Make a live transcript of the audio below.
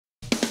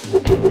It's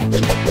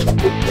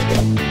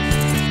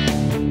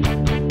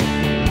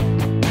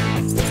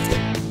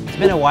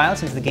been a while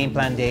since the game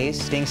plan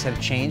days. Things have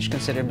changed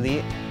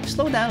considerably.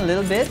 Slowed down a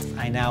little bit.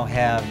 I now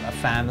have a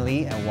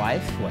family, a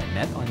wife who I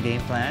met on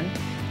game plan,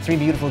 3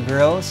 beautiful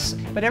girls.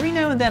 But every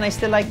now and then I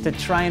still like to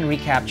try and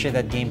recapture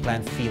that game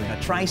plan feeling.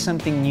 Try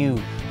something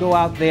new, go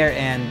out there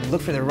and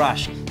look for the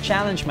rush,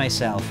 challenge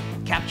myself,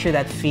 capture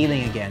that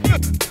feeling again.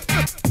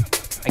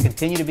 I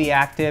continue to be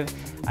active.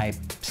 I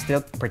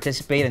still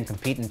participate and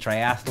compete in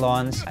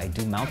triathlons. I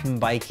do mountain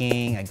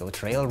biking, I go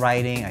trail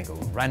riding, I go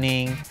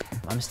running.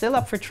 I'm still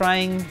up for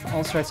trying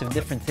all sorts of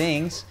different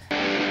things.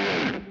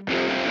 I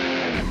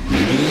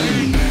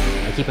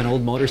keep an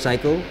old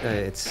motorcycle.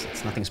 It's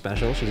nothing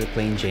special. She's a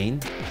plain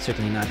Jane.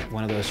 Certainly not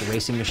one of those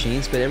racing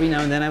machines, but every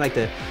now and then I like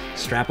to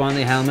strap on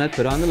the helmet,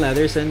 put on the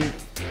leathers, and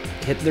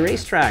hit the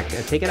racetrack.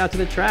 Take it out to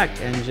the track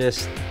and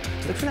just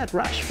look for that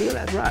rush, feel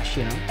that rush,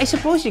 you know. I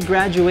suppose you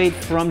graduate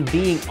from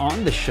being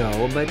on the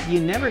show, but you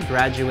never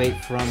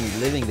graduate from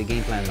living the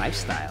game plan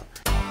lifestyle.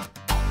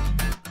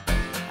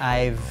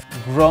 I've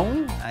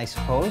grown, I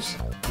suppose,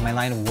 in my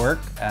line of work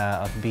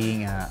of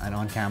being an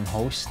on-cam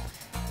host.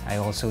 I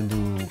also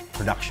do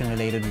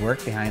production-related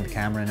work behind the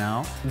camera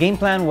now. Game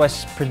Plan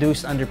was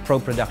produced under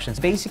Probe Productions.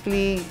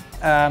 Basically,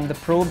 the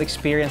Probe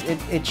experience,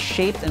 it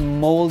shaped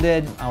and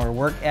molded our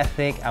work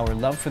ethic, our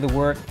love for the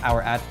work,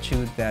 our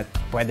attitude that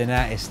pwede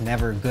na is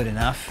never good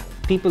enough.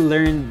 People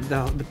learn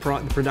the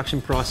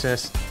production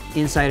process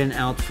inside and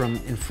out, from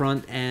in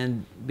front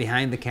and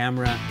behind the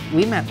camera.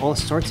 We met all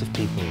sorts of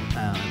people,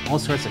 all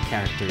sorts of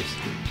characters.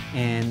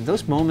 And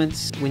those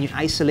moments, when you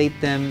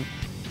isolate them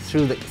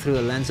through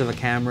the lens of a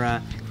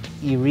camera,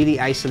 you really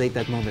isolate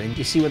that moment and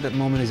you see what that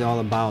moment is all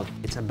about.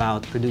 It's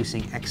about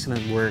producing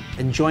excellent work.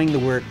 Enjoying the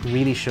work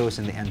really shows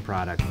in the end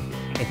product.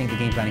 I think the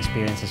game plan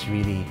experience is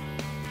really,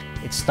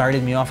 it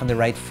started me off on the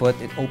right foot.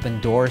 It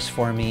opened doors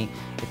for me.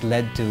 It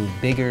led to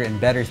bigger and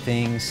better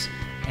things.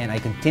 And I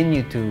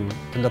continue to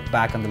look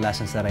back on the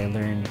lessons that I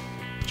learned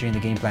during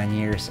the game plan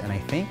years. And I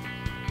think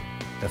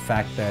the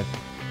fact that,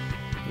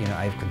 you know,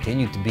 I've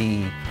continued to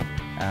be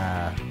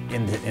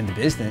in the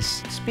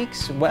business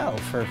speaks well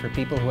for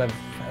people who have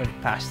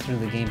passed through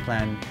the game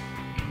plan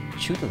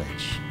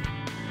tutelage.